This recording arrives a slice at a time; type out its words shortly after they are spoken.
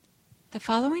The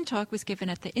following talk was given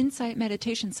at the Insight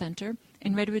Meditation Center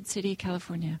in Redwood City,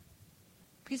 California.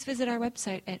 Please visit our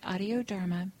website at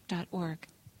audiodharma.org.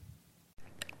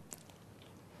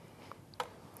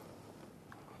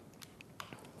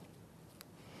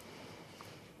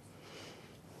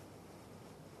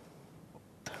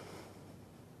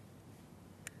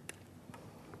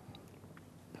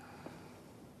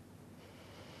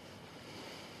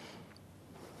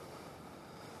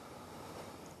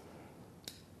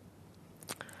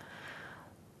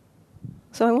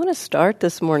 So I want to start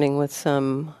this morning with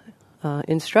some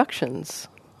instructions.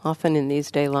 Often in these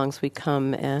day-longs we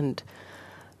come and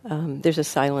there's a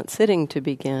silent sitting to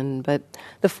begin, but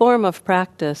the form of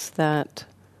practice that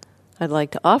I'd like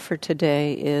to offer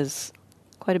today is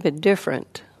quite a bit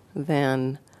different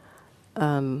than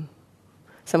some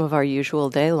of our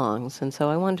usual day-longs. And so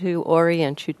I want to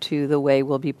orient you to the way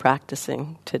we'll be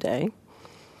practicing today.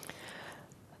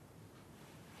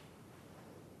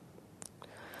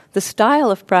 The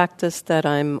style of practice that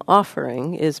I'm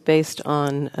offering is based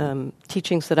on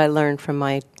teachings that I learned from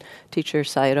my teacher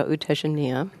Sayadaw U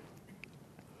Tejaniya,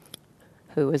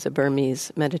 who is a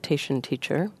Burmese meditation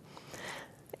teacher.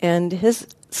 And his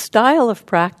style of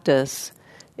practice,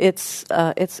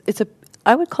 I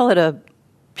would call it a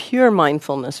pure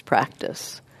mindfulness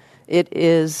practice. It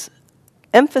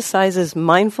emphasizes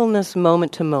mindfulness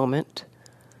moment to moment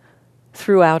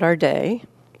throughout our day.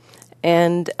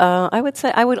 And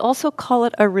I would also call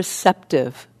it a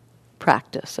receptive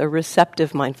practice, a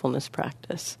receptive mindfulness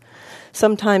practice.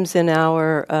 Sometimes in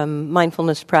our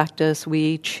mindfulness practice,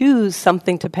 we choose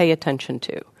something to pay attention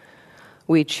to.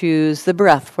 We choose the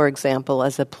breath, for example,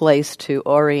 as a place to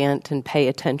orient and pay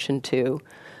attention to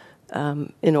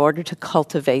in order to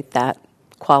cultivate that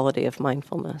quality of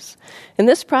mindfulness. In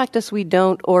this practice, we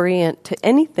don't orient to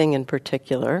anything in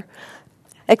particular,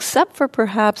 except for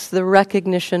perhaps the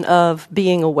recognition of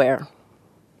being aware,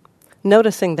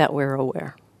 noticing that we're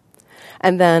aware,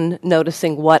 and then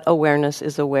noticing what awareness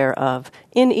is aware of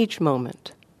in each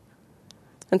moment.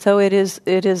 And so it is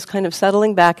kind of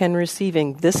settling back and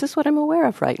receiving, this is what I'm aware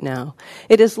of right now.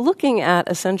 It is looking at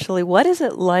essentially what is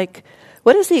it like,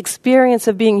 what is the experience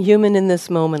of being human in this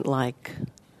moment like?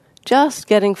 Just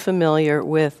getting familiar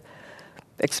with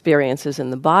experiences in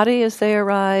the body as they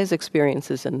arise,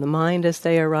 experiences in the mind as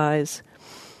they arise,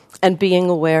 and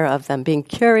being aware of them, being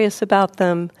curious about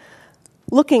them,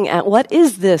 looking at what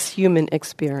is this human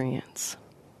experience.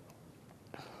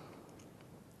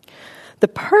 The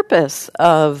purpose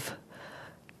of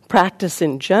practice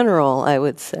in general, I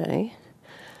would say,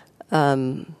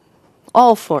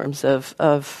 all forms of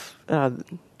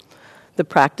the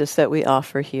practice that we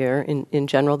offer here, in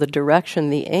general, the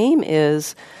direction, the aim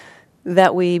is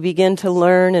that we begin to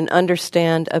learn and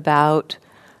understand about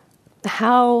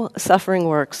how suffering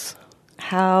works,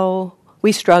 how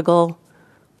we struggle,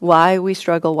 why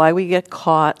we get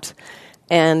caught.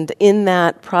 And in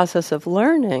that process of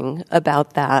learning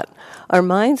about that, our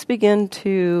minds begin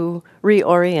to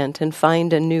reorient and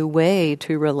find a new way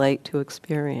to relate to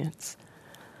experience.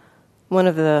 One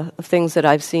of the things that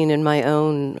I've seen in my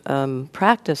own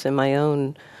practice, in my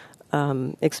own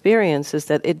experience, is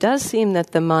that it does seem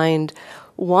that the mind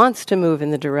wants to move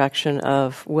in the direction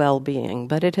of well-being,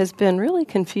 but it has been really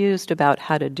confused about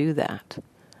how to do that.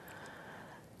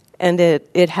 And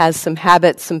it has some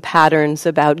habits, some patterns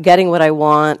about getting what I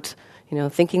want,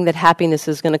 thinking that happiness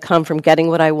is going to come from getting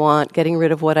what I want, getting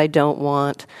rid of what I don't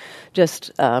want,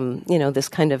 just, this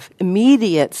kind of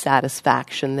immediate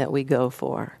satisfaction that we go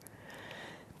for.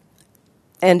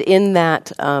 And in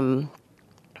that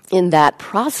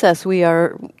process, we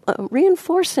are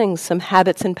reinforcing some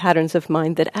habits and patterns of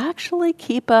mind that actually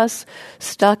keep us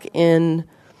stuck in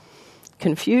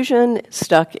confusion,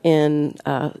 stuck in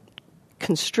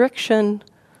constriction.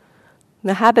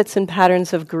 The habits and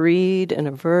patterns of greed and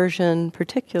aversion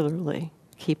particularly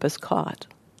keep us caught,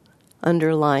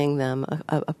 underlying them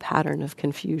a pattern of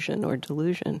confusion or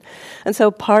delusion. And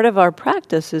so part of our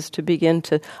practice is to begin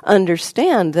to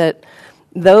understand that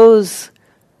those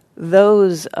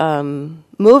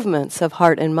movements of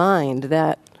heart and mind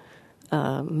that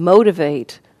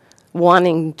motivate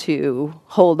wanting to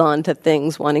hold on to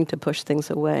things, wanting to push things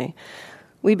away,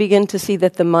 we begin to see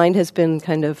that the mind has been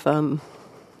kind of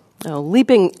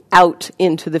leaping out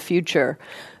into the future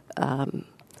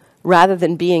rather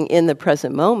than being in the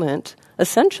present moment,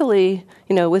 essentially,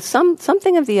 with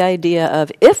something of the idea of,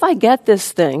 if I get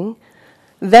this thing,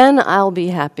 then I'll be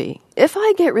happy. If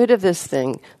I get rid of this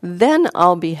thing, then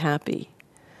I'll be happy.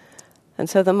 And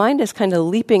so the mind is kind of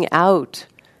leaping out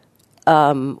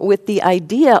with the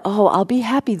idea, I'll be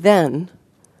happy then.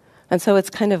 And so it's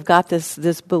kind of got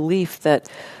this belief that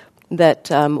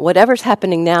whatever's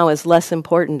happening now is less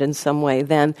important in some way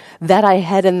than that I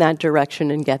head in that direction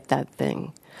and get that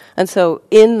thing. And so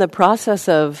in the process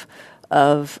of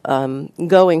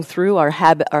going through our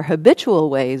habitual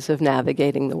ways of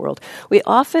navigating the world, we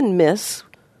often miss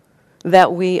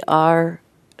that we are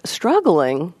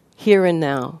struggling here and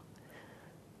now.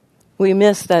 We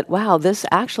miss that, wow, this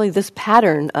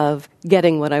pattern of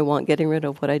getting what I want, getting rid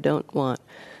of what I don't want,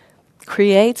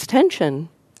 creates tension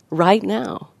right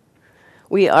now.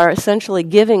 We are essentially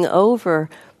giving over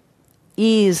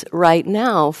ease right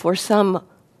now for some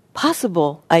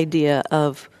possible idea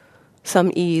of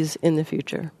some ease in the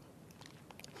future.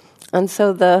 And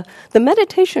so the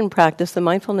meditation practice, the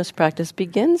mindfulness practice,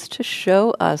 begins to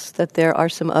show us that there are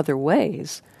some other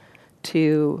ways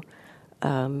to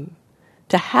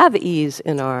have ease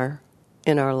in our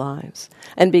lives,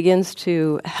 and begins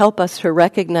to help us to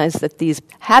recognize that these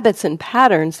habits and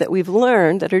patterns that we've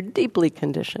learned that are deeply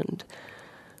conditioned.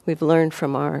 We've learned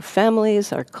from our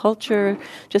families, our culture,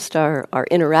 just our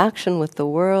interaction with the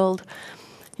world.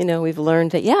 We've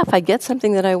learned that, if I get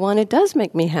something that I want, it does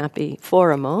make me happy for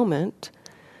a moment.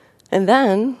 And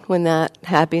then, when that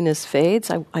happiness fades,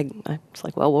 it's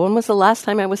like, well, when was the last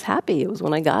time I was happy? It was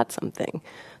when I got something.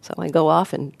 So I go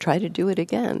off and try to do it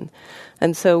again.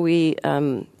 And so we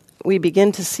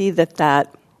begin to see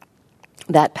that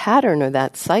pattern or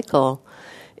that cycle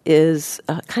is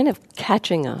kind of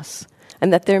catching us,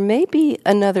 and that there may be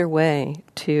another way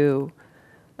to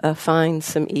find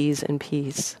some ease and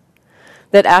peace.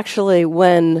 That actually,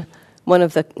 when one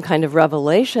of the kind of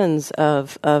revelations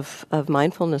of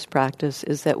mindfulness practice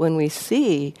is that when we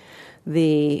see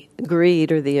the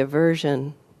greed or the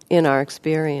aversion in our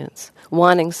experience,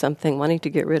 wanting something, wanting to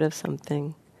get rid of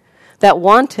something, that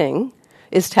wanting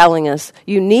is telling us,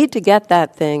 you need to get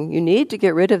that thing, you need to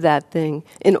get rid of that thing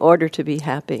in order to be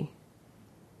happy.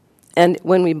 And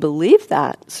when we believe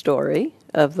that story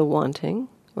of the wanting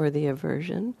or the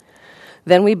aversion,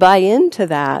 then we buy into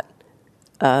that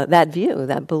view,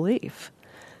 that belief.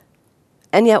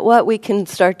 And yet what we can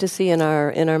start to see in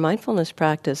our mindfulness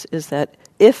practice is that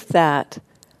if that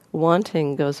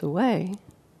wanting goes away,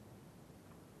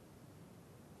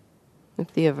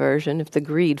 if the aversion, if the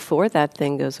greed for that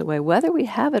thing goes away, whether we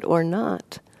have it or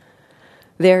not,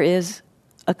 there is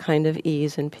a kind of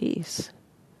ease and peace.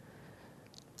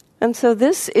 And so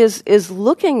this is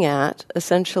looking at,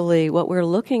 essentially, what we're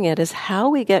looking at is how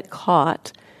we get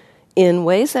caught in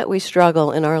ways that we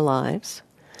struggle in our lives,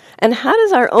 and how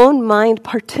does our own mind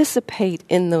participate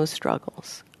in those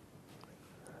struggles?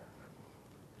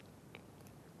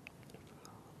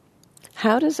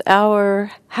 How do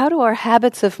our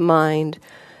habits of mind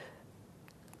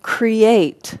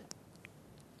create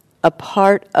a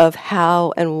part of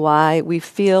how and why we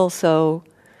feel so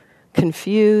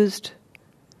confused,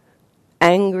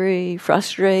 angry,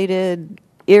 frustrated,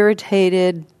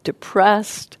 irritated,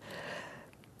 depressed?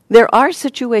 There are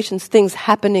situations, things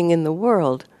happening in the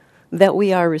world that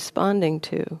we are responding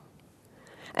to.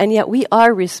 And yet we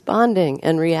are responding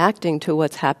and reacting to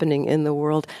what's happening in the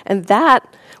world. And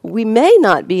that we may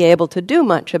not be able to do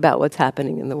much about what's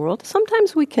happening in the world.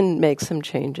 Sometimes we can make some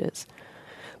changes.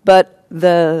 But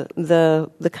the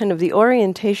kind of the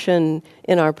orientation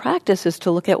in our practice is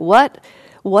to look at what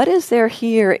is there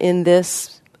here in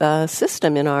this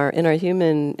system, in our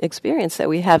human experience, that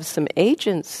we have some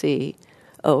agency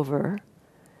over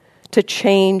to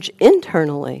change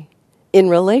internally in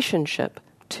relationship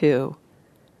to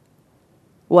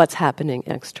what's happening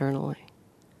externally.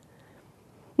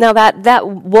 Now that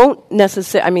won't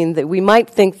necessarily, we might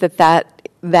think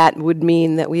that would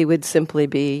mean that we would simply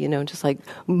be, just like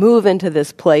move into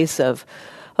this place of,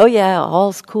 oh yeah,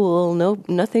 all's cool, no,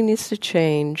 nothing needs to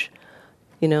change,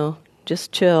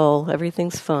 just chill,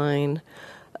 everything's fine.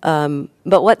 But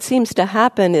what seems to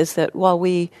happen is that while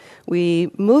we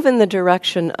move in the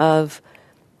direction of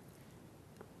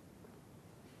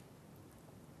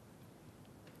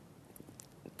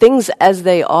things as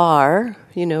they are,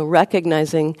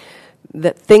 recognizing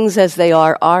that things as they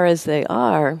are as they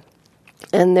are,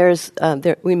 and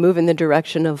we move in the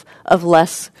direction of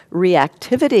less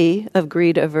reactivity of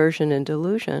greed, aversion, and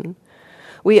delusion.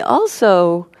 We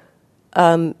also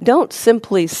don't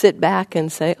simply sit back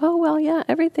and say, "Oh well, yeah,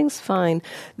 everything's fine."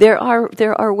 There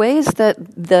are ways that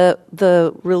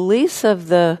the release of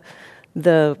the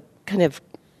kind of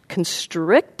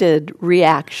constricted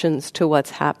reactions to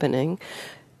what's happening,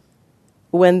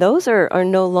 when those are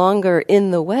no longer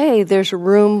in the way, there's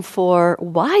room for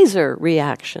wiser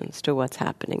reactions to what's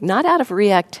happening. Not out of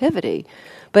reactivity,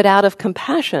 but out of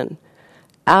compassion,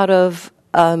 out of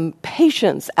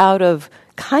patience, out of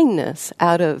kindness,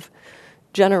 out of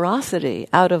generosity,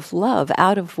 out of love,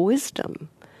 out of wisdom.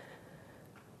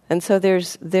 And so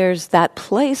there's that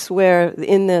place where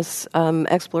in this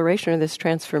exploration or this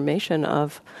transformation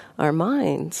of our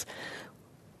minds,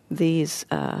 these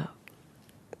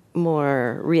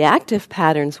more reactive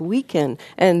patterns weaken,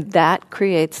 and that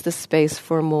creates the space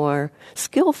for more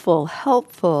skillful,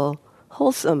 helpful,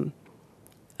 wholesome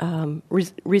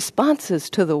responses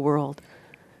to the world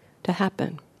to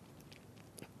happen.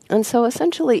 And so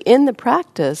essentially in the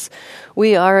practice,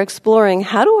 we are exploring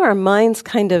how do our minds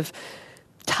kind of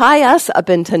tie us up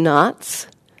into knots,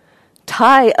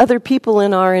 tie other people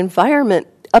in our environment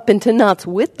up into knots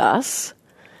with us,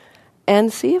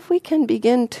 and see if we can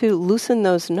begin to loosen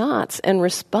those knots and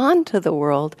respond to the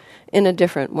world in a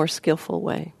different, more skillful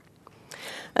way.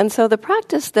 And so the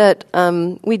practice that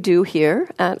we do here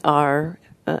at our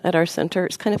center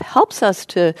kind of helps us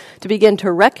to begin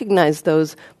to recognize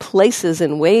those places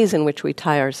and ways in which we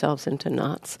tie ourselves into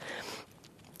knots.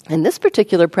 And this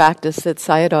particular practice that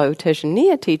Sayadaw U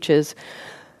Tejaniya teaches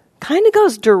kind of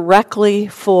goes directly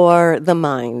for the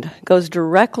mind, goes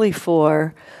directly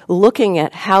for looking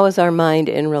at how is our mind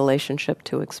in relationship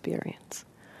to experience.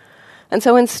 And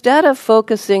so instead of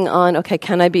focusing on, okay,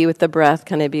 can I be with the breath,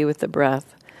 can I be with the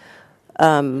breath,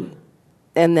 and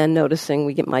then noticing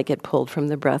we might get pulled from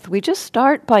the breath, we just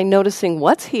start by noticing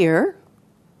what's here,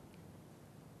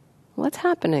 what's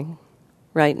happening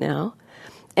right now,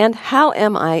 and how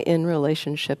am I in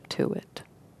relationship to it?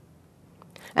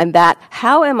 And that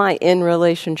how am I in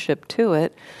relationship to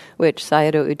it, which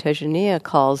Sayadaw U Tejaniya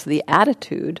calls the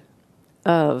attitude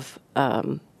of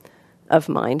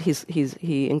mind.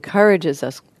 He encourages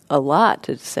us a lot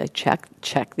to say,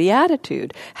 check the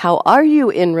attitude. How are you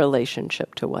in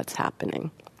relationship to what's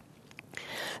happening?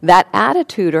 That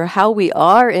attitude, or how we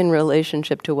are in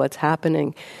relationship to what's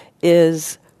happening,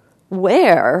 is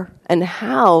where and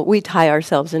how we tie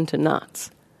ourselves into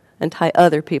knots and tie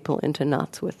other people into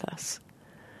knots with us.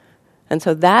 And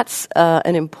so that's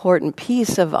an important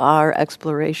piece of our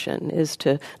exploration, is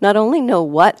to not only know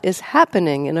what is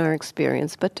happening in our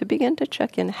experience, but to begin to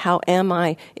check in, how am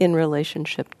I in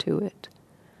relationship to it?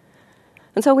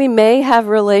 And so we may have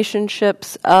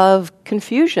relationships of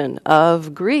confusion,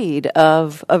 of greed,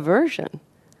 of aversion.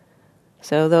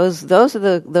 So those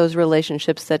are those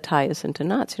relationships that tie us into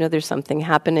knots. You know, there's something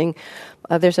happening.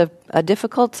 There's a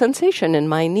difficult sensation in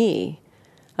my knee,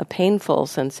 a painful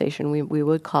sensation. We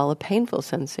would call a painful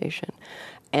sensation,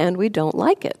 and we don't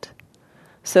like it.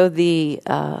 So the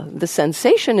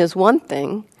sensation is one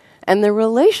thing, and the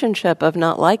relationship of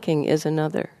not liking is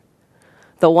another.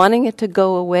 The wanting it to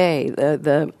go away,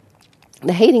 the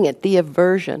hating it, the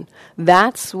aversion.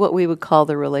 That's what we would call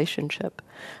the relationship.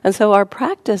 And so our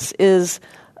practice is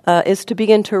to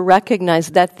begin to recognize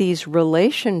that these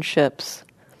relationships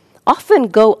often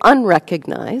go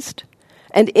unrecognized,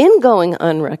 and in going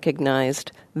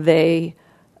unrecognized, those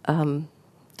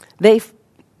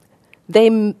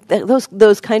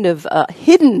kind of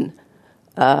hidden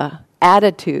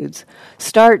attitudes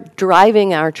start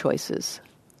driving our choices.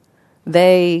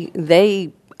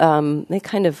 They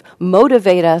kind of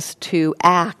motivate us to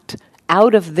act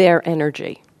out of their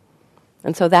energy.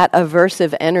 And so that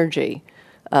aversive energy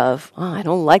of, I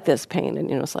don't like this pain, and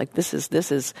it's like this is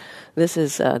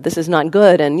not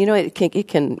good, and it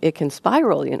can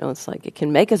spiral. It's like it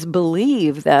can make us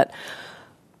believe that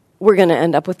we're going to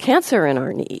end up with cancer in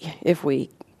our knee if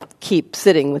we keep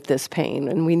sitting with this pain,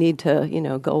 and we need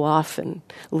to go off and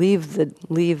leave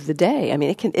the day. I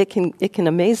mean, it can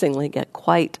amazingly get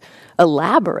quite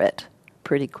elaborate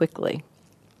pretty quickly.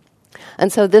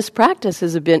 And so this practice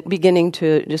is beginning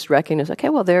to just recognize, okay,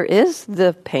 well, there is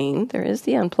the pain, there is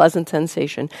the unpleasant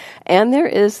sensation, and there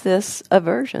is this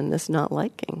aversion, this not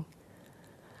liking.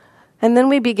 And then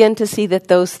we begin to see that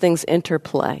those things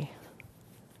interplay.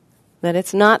 That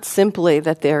it's not simply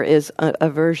that there is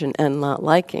aversion and not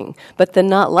liking, but the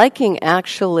not liking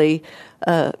actually,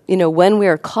 when we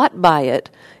are caught by it,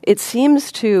 it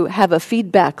seems to have a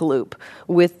feedback loop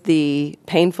with the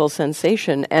painful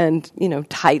sensation and,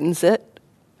 tightens it.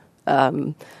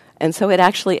 And so it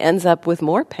actually ends up with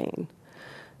more pain.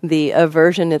 The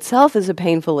aversion itself is a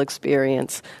painful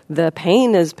experience. The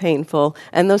pain is painful.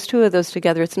 And those two of those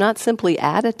together, it's not simply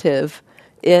additive,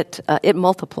 it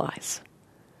multiplies.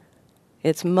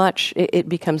 It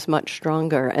becomes much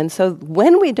stronger. And so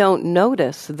when we don't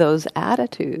notice those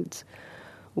attitudes,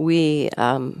 we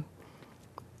are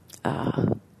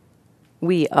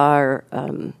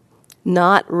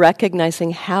not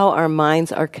recognizing how our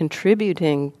minds are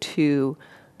contributing to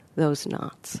those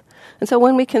knots. And so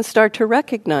when we can start to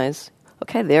recognize,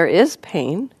 okay, there is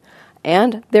pain,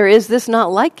 and there is this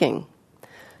not liking,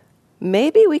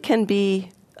 maybe we can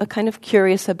be kind of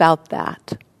curious about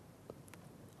that.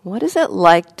 What is it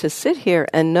like to sit here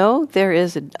and know there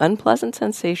is an unpleasant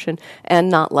sensation and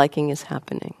not liking is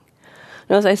happening?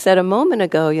 Now, as I said a moment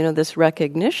ago, this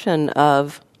recognition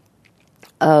of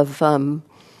that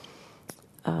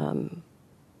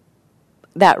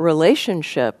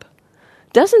relationship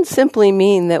doesn't simply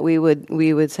mean that we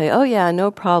would say, oh yeah, no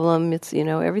problem, it's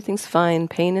everything's fine,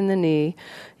 pain in the knee,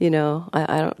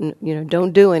 I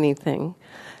don't do anything.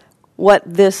 What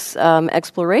this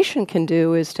exploration can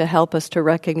do is to help us to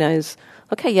recognize,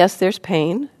 okay, yes, there's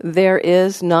pain, there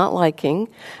is not liking,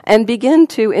 and begin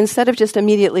to, instead of just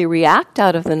immediately react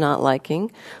out of the not liking,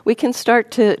 we can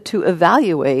start to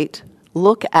evaluate,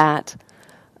 look at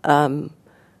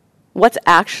what's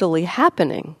actually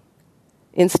happening,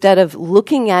 instead of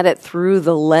looking at it through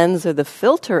the lens or the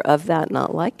filter of that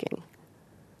not liking.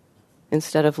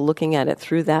 Instead of looking at it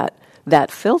through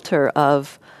that filter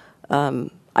of,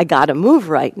 I gotta move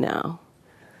right now,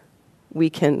 we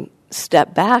can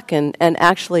step back and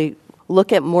actually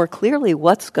look at more clearly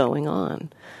what's going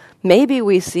on. Maybe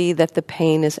we see that the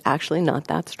pain is actually not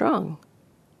that strong.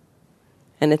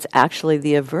 And it's actually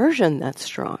the aversion that's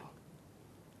strong.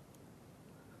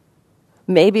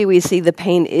 Maybe we see the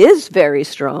pain is very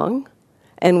strong,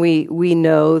 and we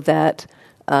know that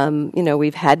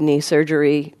we've had knee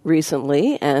surgery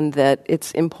recently, and that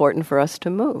it's important for us to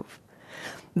move.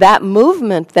 That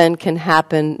movement then can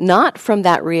happen not from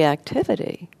that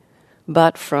reactivity,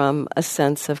 but from a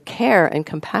sense of care and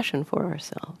compassion for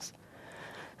ourselves.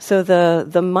 So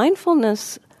the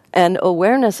mindfulness and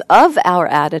awareness of our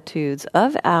attitudes,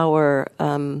 of our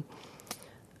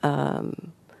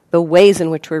the ways in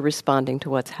which we're responding to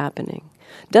what's happening,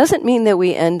 doesn't mean that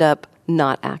we end up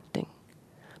not acting.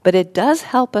 But it does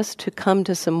help us to come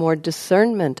to some more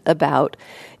discernment about,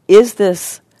 is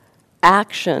this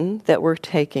action that we're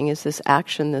taking, is this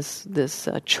action, this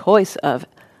choice of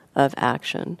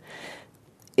action,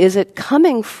 is it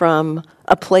coming from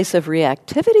a place of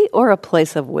reactivity or a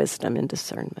place of wisdom and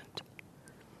discernment?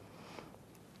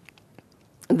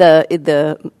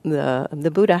 The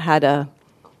Buddha had a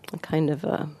kind of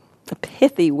a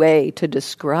pithy way to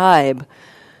describe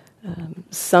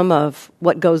some of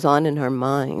what goes on in our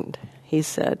mind. He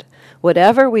said,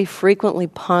 whatever we frequently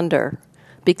ponder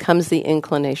becomes the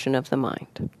inclination of the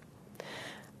mind.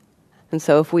 And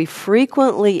so if we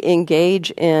frequently engage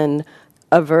in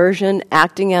aversion,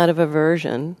 acting out of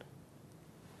aversion,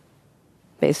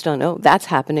 based on, oh, that's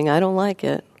happening, I don't like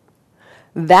it,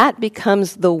 that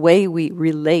becomes the way we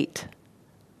relate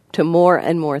to more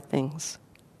and more things.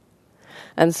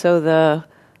 And so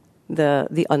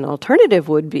an alternative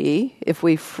would be, if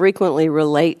we frequently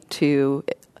relate to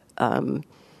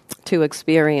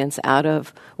experience out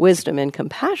of wisdom and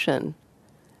compassion,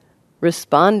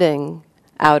 responding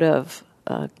out of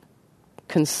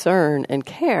concern and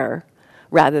care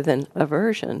rather than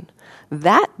aversion,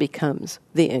 that becomes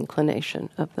the inclination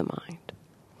of the mind.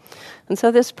 And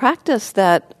so this practice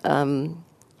that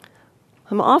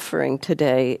I'm offering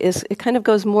today it kind of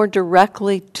goes more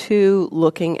directly to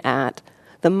looking at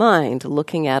the mind,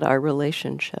 looking at our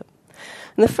relationship.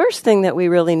 And the first thing that we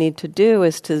really need to do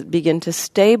is to begin to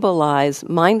stabilize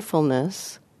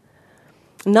mindfulness,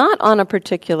 not on a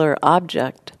particular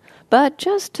object, but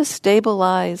just to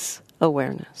stabilize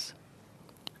awareness.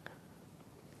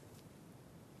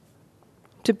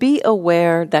 To be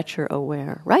aware that you're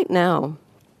aware. Right now,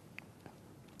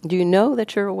 do you know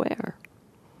that you're aware?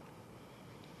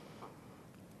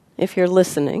 If you're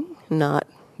listening, not,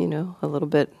 a little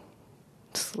bit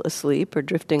asleep or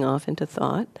drifting off into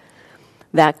thought,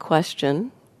 that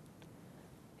question,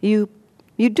 you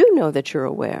do know that you're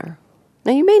aware.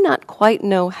 Now, you may not quite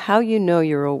know how you know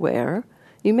you're aware.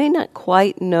 You may not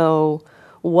quite know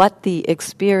what the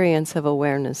experience of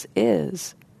awareness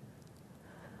is.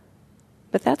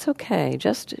 But that's okay.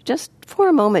 Just for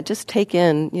a moment, just take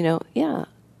in,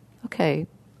 okay,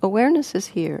 awareness is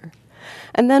here.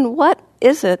 And then what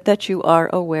is it that you are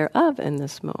aware of in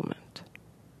this moment?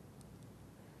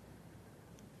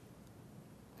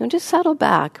 Now just settle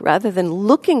back rather than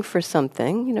looking for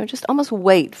something, just almost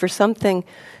wait for something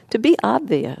to be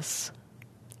obvious.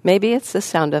 Maybe it's the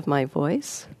sound of my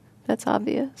voice that's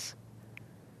obvious.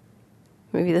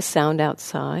 Maybe the sound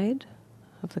outside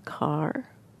of the car.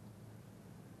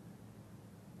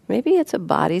 Maybe it's a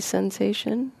body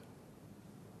sensation.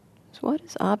 So what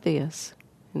is obvious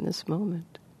in this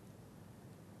moment?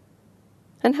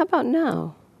 And how about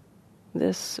now?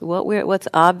 What's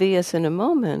obvious in a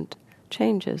moment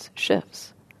changes,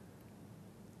 shifts.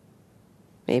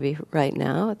 Maybe right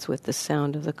now it's with the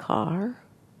sound of the car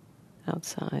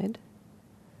outside.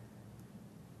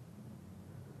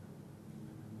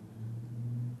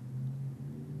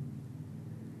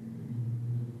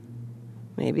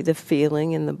 maybe the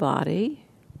feeling in the body,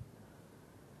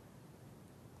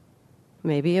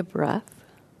 maybe a breath.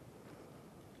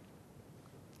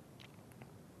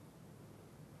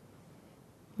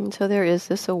 And so there is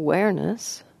this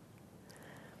awareness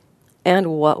and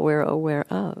what we're aware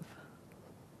of.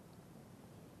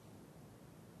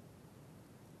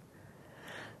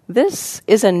 This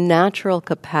is a natural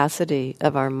capacity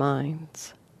of our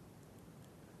minds.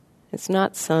 It's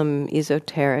not some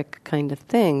esoteric kind of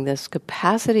thing. This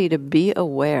capacity to be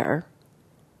aware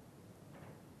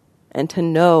and to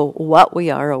know what we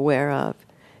are aware of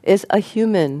is a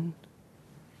human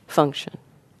function.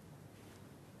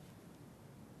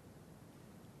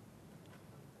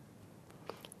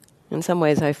 In some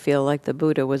ways, I feel like the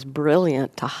Buddha was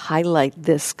brilliant to highlight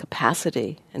this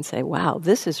capacity and say, wow,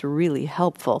 this is really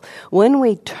helpful. When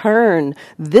we turn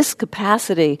this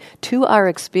capacity to our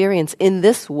experience in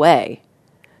this way,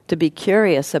 to be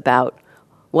curious about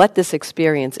what this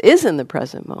experience is in the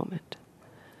present moment,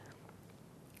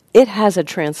 it has a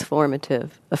transformative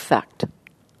effect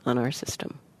on our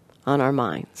system, on our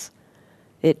minds.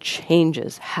 It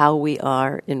changes how we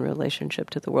are in relationship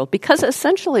to the world. Because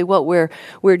essentially what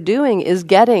we're doing is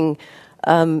getting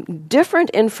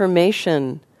different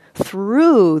information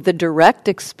through the direct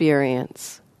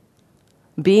experience,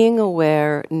 being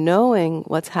aware, knowing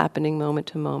what's happening moment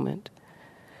to moment.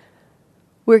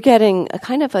 We're getting a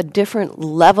kind of a different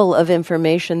level of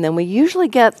information than we usually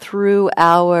get through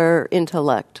our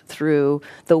intellect, through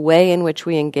the way in which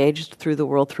we engage through the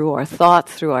world, through our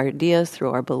thoughts, through our ideas, through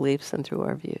our beliefs, and through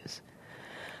our views.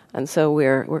 And so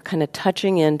we're kind of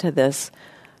touching into this,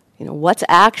 what's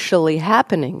actually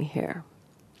happening here.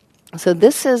 So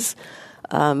this is,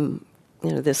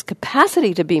 this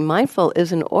capacity to be mindful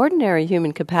is an ordinary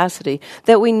human capacity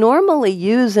that we normally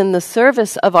use in the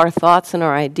service of our thoughts and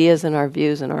our ideas and our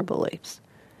views and our beliefs.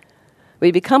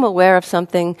 We become aware of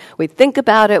something, we think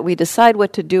about it, we decide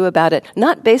what to do about it,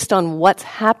 not based on what's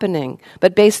happening,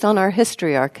 but based on our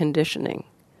history, our conditioning.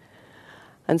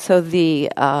 And so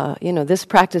this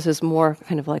practice is more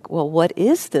kind of like, well, what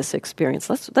is this experience?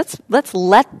 Let's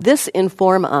let this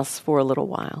inform us for a little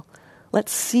while.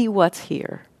 Let's see what's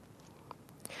here.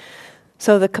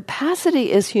 So the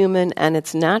capacity is human and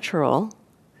it's natural.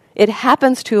 It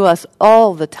happens to us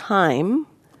all the time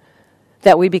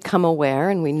that we become aware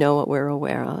and we know what we're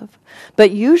aware of. But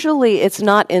usually it's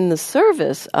not in the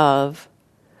service of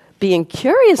being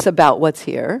curious about what's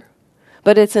here,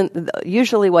 but it's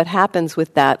usually what happens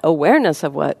with that awareness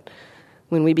of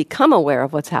when we become aware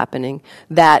of what's happening,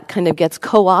 that kind of gets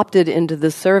co-opted into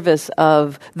the service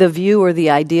of the view or the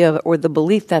idea or the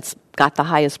belief that's got the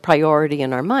highest priority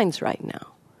in our minds right now.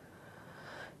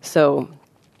 So,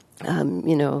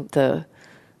 the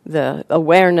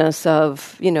awareness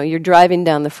of, you're driving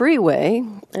down the freeway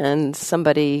and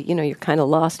somebody, you're kind of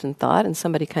lost in thought and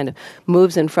somebody kind of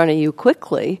moves in front of you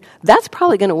quickly, that's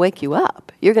probably going to wake you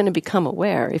up. You're going to become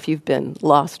aware if you've been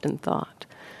lost in thought.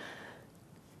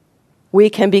 We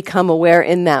can become aware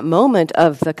in that moment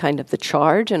of the kind of the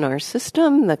charge in our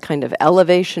system, the kind of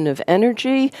elevation of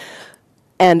energy,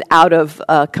 and out of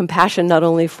compassion not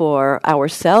only for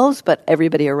ourselves, but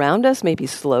everybody around us, maybe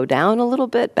slow down a little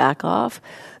bit, back off.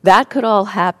 That could all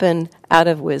happen out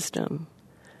of wisdom.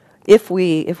 If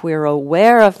we're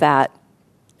aware of that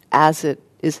as it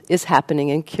is happening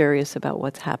and curious about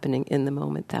what's happening in the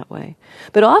moment that way.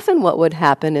 But often what would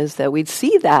happen is that we'd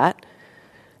see that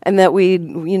and that we'd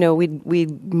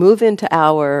move into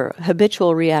our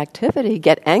habitual reactivity,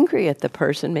 get angry at the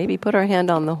person, maybe put our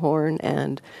hand on the horn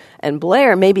and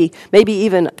blare, maybe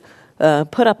even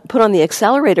put on the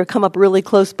accelerator, come up really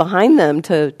close behind them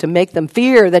to make them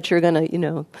fear that you're going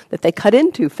to, that they cut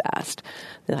in too fast.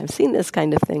 And I've seen this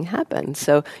kind of thing happen.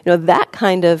 So, that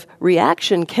kind of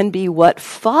reaction can be what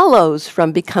follows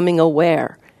from becoming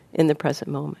aware in the present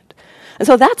moment. And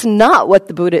so that's not what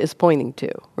the Buddha is pointing to,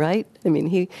 right? I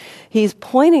mean, he's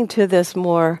pointing to this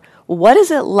more, what is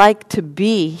it like to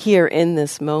be here in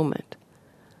this moment?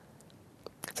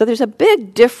 So there's a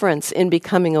big difference in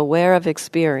becoming aware of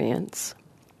experience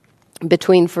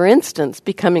between, for instance,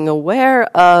 becoming aware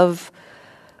of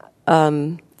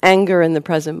anger in the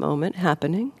present moment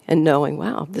happening and knowing,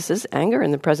 wow, this is anger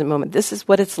in the present moment. This is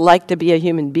what it's like to be a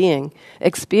human being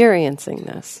experiencing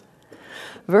this.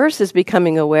 Versus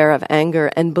becoming aware of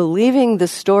anger and believing the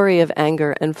story of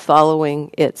anger and following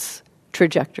its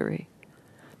trajectory.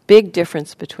 Big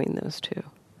difference between those two.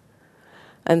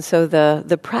 And so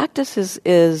the practice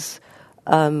is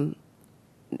that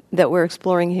we're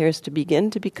exploring here is to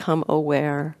begin to become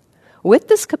aware with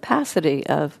this capacity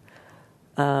of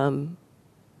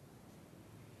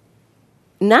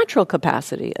natural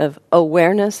capacity of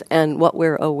awareness and what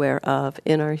we're aware of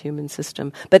in our human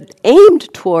system, but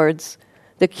aimed towards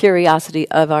the curiosity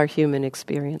of our human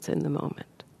experience in the moment.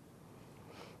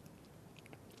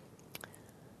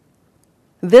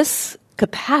 This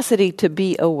capacity to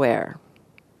be aware,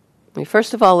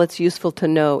 first of all, it's useful to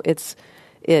know it's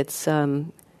a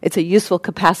useful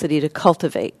capacity to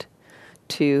cultivate,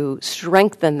 to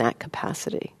strengthen that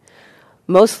capacity.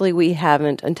 Mostly we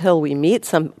haven't, until we meet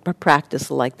some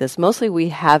practice like this, mostly we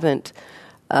haven't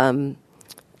had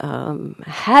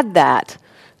that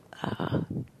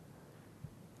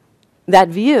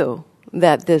view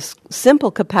that this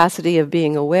simple capacity of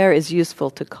being aware is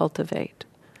useful to cultivate.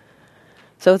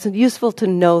 So it's useful to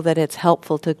know that it's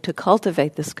helpful to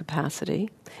cultivate this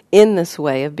capacity in this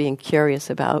way of being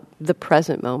curious about the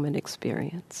present moment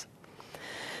experience.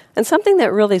 And something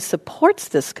that really supports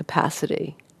this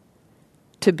capacity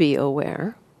to be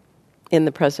aware in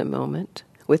the present moment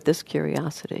with this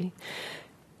curiosity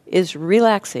is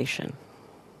relaxation.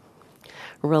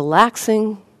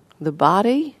 Relaxing the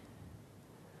body,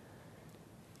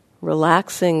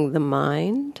 relaxing the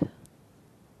mind.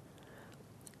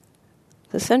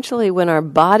 Essentially, when our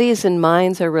bodies and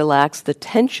minds are relaxed, the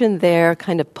tension there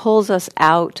kind of pulls us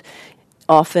out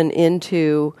often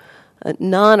into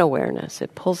non-awareness.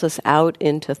 It pulls us out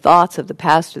into thoughts of the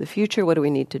past or the future. What do we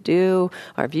need to do?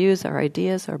 Our views, our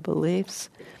ideas, our beliefs.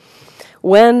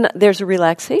 When there's a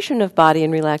relaxation of body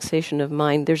and relaxation of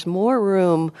mind, there's more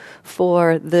room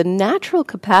for the natural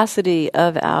capacity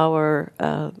of our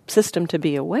system to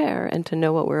be aware and to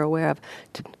know what we're aware of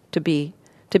to be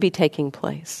taking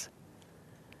place.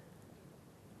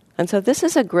 And so this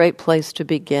is a great place to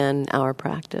begin our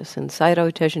practice. And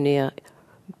Sayadaw Tejaniya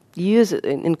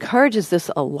encourages this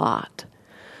a lot.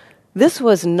 This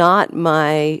was not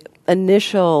my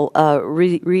initial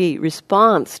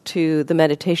response to the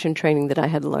meditation training that I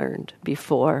had learned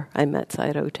before I met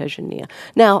Sayadaw Tejaniya.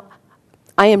 Now,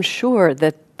 I am sure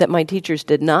that my teachers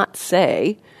did not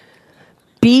say,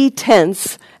 be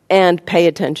tense and pay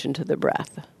attention to the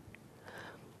breath.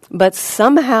 But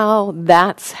somehow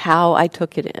that's how I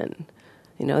took it in,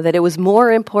 that it was more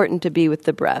important to be with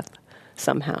the breath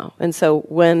somehow. And so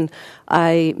when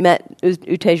I met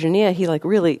Tejaniya, he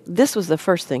really, this was the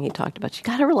first thing he talked about. You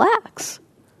got to relax.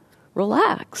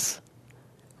 Relax.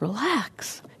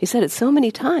 Relax. He said it so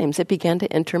many times, it began to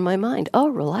enter my mind. Oh,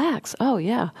 relax. Oh,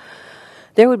 yeah.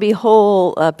 There would be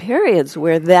whole periods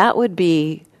where that would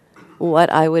be what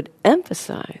I would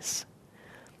emphasize.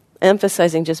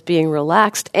 Emphasizing just being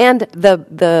relaxed, and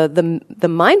the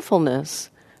mindfulness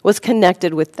was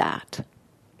connected with that.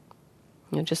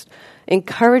 Just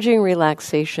encouraging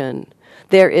relaxation.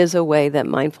 There is a way that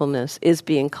mindfulness is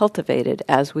being cultivated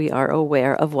as we are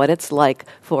aware of what it's like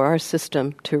for our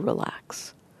system to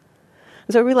relax.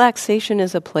 So relaxation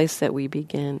is a place that we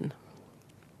begin.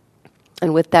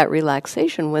 And with that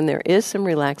relaxation, when there is some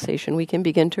relaxation, we can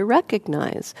begin to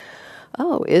recognize,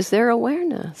 oh, is there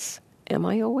awareness? Am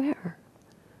I aware?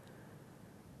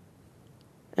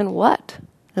 And what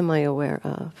am I aware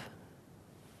of?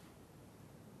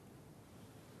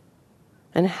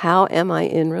 And how am I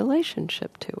in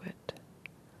relationship to it?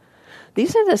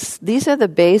 These are the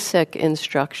basic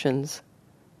instructions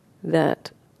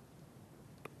that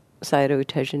Sayadaw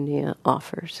Tejaniya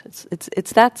offers.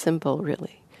 It's that simple,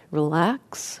 really.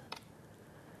 Relax.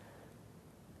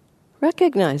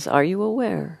 Recognize, are you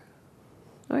aware?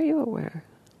 Are you aware?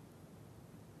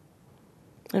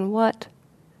 And what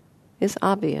is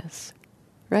obvious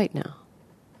right now?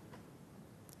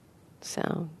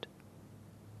 Sound,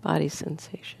 body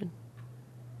sensation,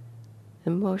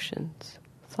 emotions,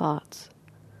 thoughts.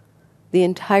 The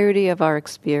entirety of our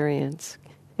experience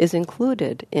is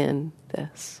included in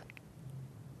this.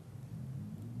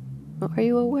 Are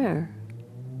you aware?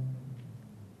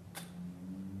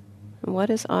 And what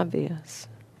is obvious?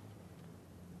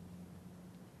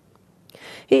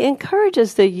 He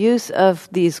encourages the use of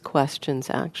these questions,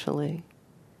 actually,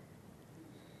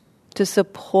 to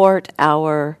support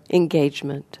our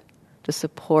engagement, to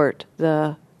support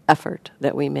the effort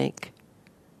that we make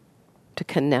to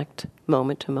connect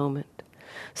moment to moment.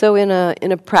 So in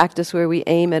a practice where we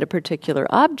aim at a particular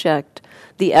object,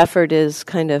 the effort is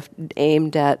kind of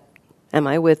aimed at, am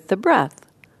I with the breath?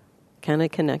 Can I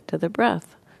connect to the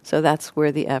breath? So that's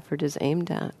where the effort is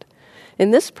aimed at.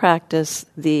 In this practice,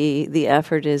 the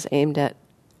effort is aimed at,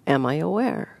 am I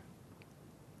aware?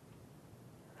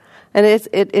 And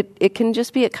it can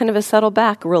just be a kind of a subtle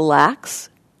back, relax,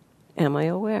 am I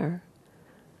aware?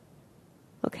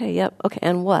 Okay, yep, okay,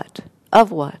 and what?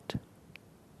 Of what?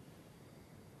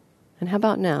 And how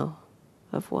about now?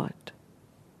 Of what?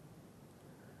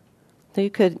 So you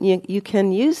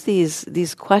can use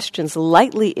these questions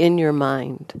lightly in your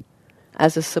mind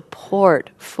as a support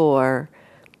for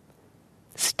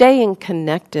staying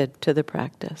connected to the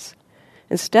practice.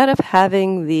 Instead of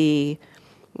having the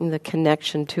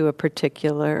connection to a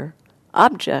particular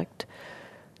object,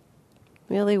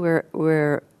 really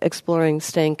we're exploring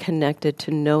staying connected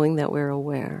to knowing that we're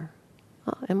aware.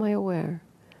 Oh, am I aware?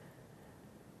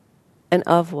 And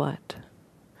of what?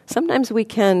 Sometimes we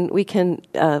can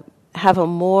have a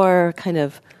more kind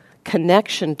of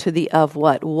connection to the of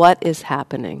what. What is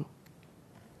happening?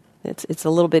 It's a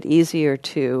little bit easier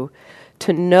to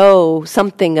know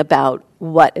something about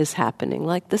what is happening,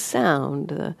 like the sound,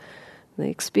 the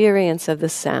experience of the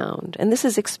sound. And this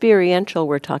is experiential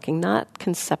we're talking, not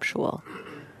conceptual.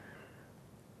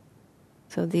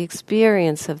 So the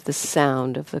experience of the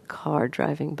sound of the car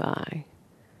driving by.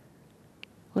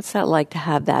 What's that like to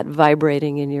have that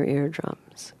vibrating in your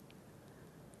eardrums?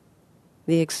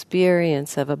 The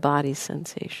experience of a body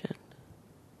sensation.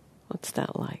 What's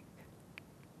that like?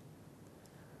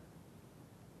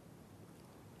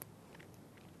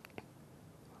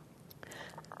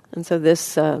 And so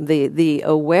this, the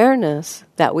awareness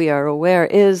that we are aware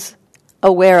is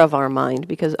aware of our mind,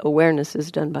 because awareness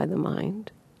is done by the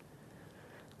mind.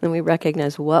 Then we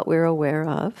recognize what we're aware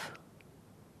of.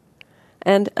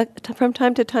 And from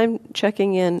time to time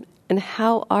checking in, and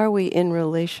how are we in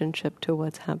relationship to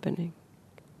what's happening?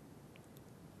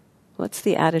 What's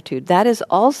the attitude? That is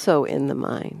also in the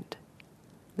mind,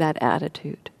 that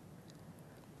attitude.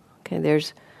 Okay,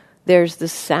 there's the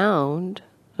sound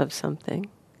of something,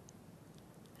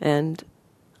 and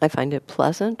I find it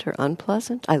pleasant or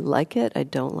unpleasant. I like it, I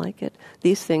don't like it.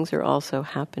 These things are also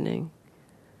happening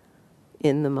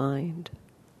in the mind.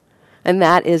 And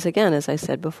that is, again, as I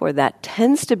said before, that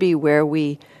tends to be where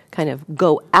we kind of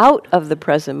go out of the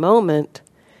present moment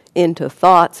into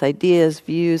thoughts, ideas,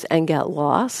 views, and get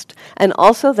lost, and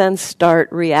also then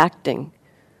start reacting.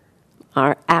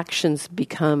 Our actions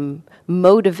become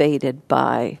motivated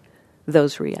by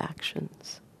those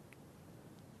reactions.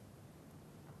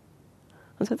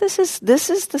 And so this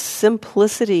is the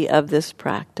simplicity of this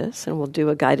practice, and we'll do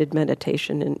a guided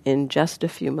meditation in just a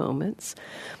few moments.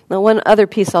 Now, one other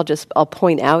piece I'll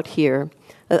point out here.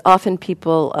 Often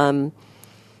people,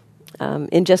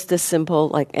 in just this simple,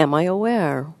 like, am I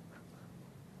aware?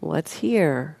 What's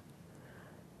here?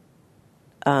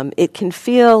 It can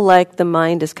feel like the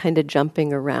mind is kind of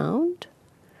jumping around,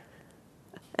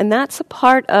 and that's a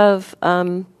part of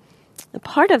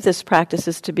this practice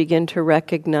is to begin to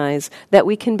recognize that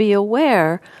we can be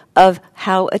aware of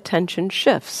how attention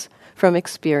shifts from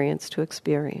experience to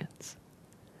experience.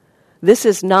 This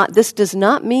does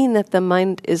not mean that the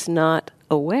mind is not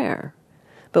aware,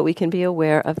 but we can be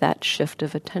aware of that shift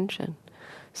of attention.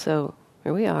 So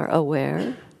here we are,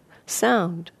 aware,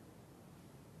 sound,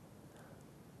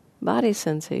 body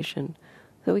sensation.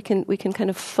 So we can kind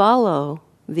of follow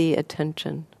the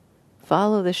attention,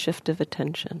 follow the shift of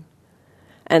attention,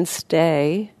 and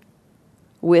stay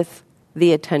with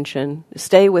the attention,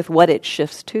 stay with what it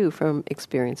shifts to from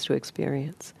experience to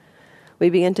experience. We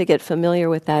begin to get familiar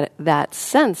with that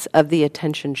sense of the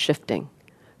attention shifting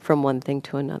from one thing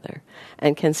to another,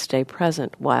 and can stay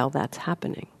present while that's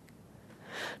happening.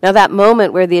 Now, that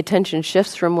moment where the attention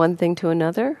shifts from one thing to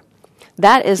another,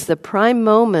 that is the prime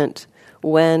moment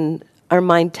when our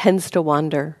mind tends to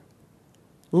wander,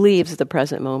 leaves the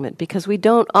present moment, because we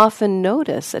don't often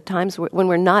notice at times when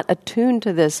we're not attuned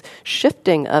to this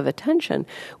shifting of attention.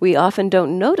 We often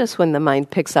don't notice when the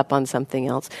mind picks up on something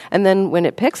else, and then when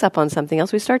it picks up on something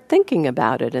else, we start thinking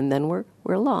about it, and then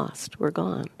we're lost, we're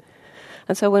gone.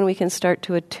 And so when we can start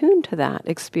to attune to that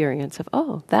experience of,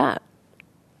 oh, that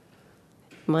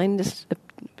mind is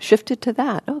shifted to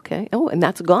that, okay, oh, and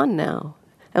that's gone now,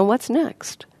 and what's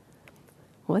next?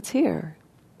 What's here?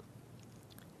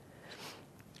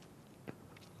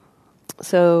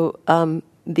 So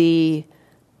the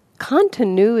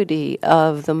continuity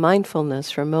of the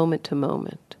mindfulness from moment to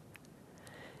moment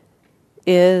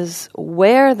is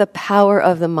where the power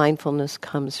of the mindfulness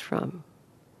comes from,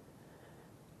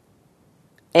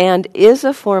 and is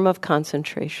a form of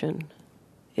concentration.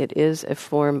 It is a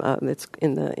form of, it's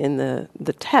in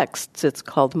the texts, it's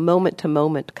called moment to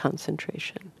moment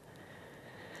concentration.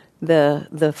 The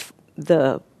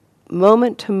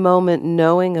moment to moment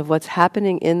knowing of what's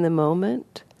happening in the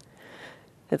moment,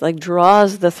 it like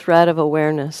draws the thread of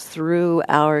awareness through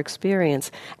our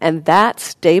experience, and that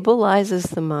stabilizes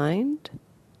the mind.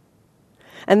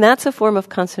 And that's a form of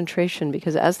concentration,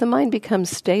 because as the mind becomes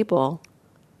stable,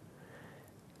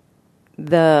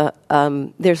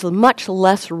 there's much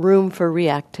less room for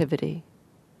reactivity.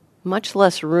 much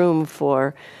less room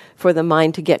for the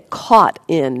mind to get caught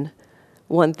in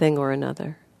one thing or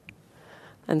another.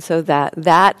 And so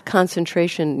that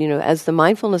concentration, as the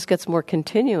mindfulness gets more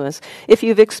continuous, if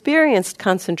you've experienced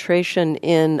concentration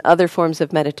in other forms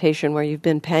of meditation where you've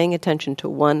been paying attention to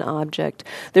one object,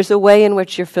 there's a way in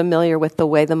which you're familiar with the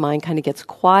way the mind kind of gets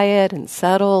quiet and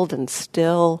settled and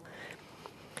still.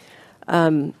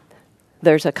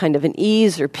 There's a kind of an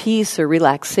ease or peace or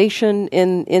relaxation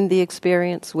in the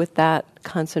experience with that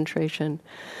concentration.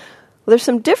 Well, there's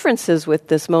some differences with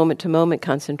this moment-to-moment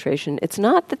concentration. It's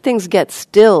not that things get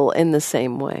still in the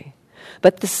same way,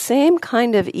 but the same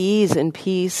kind of ease and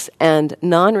peace and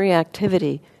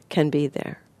non-reactivity can be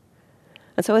there.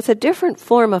 And so it's a different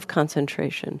form of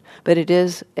concentration, but it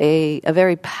is a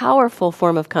very powerful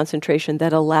form of concentration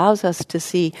that allows us to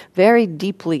see very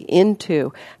deeply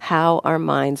into how our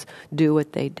minds do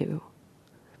what they do.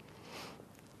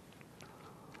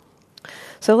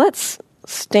 So let's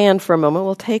stand for a moment.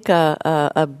 We'll take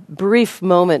a brief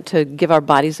moment to give our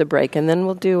bodies a break, and then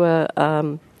we'll do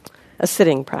a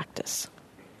sitting practice.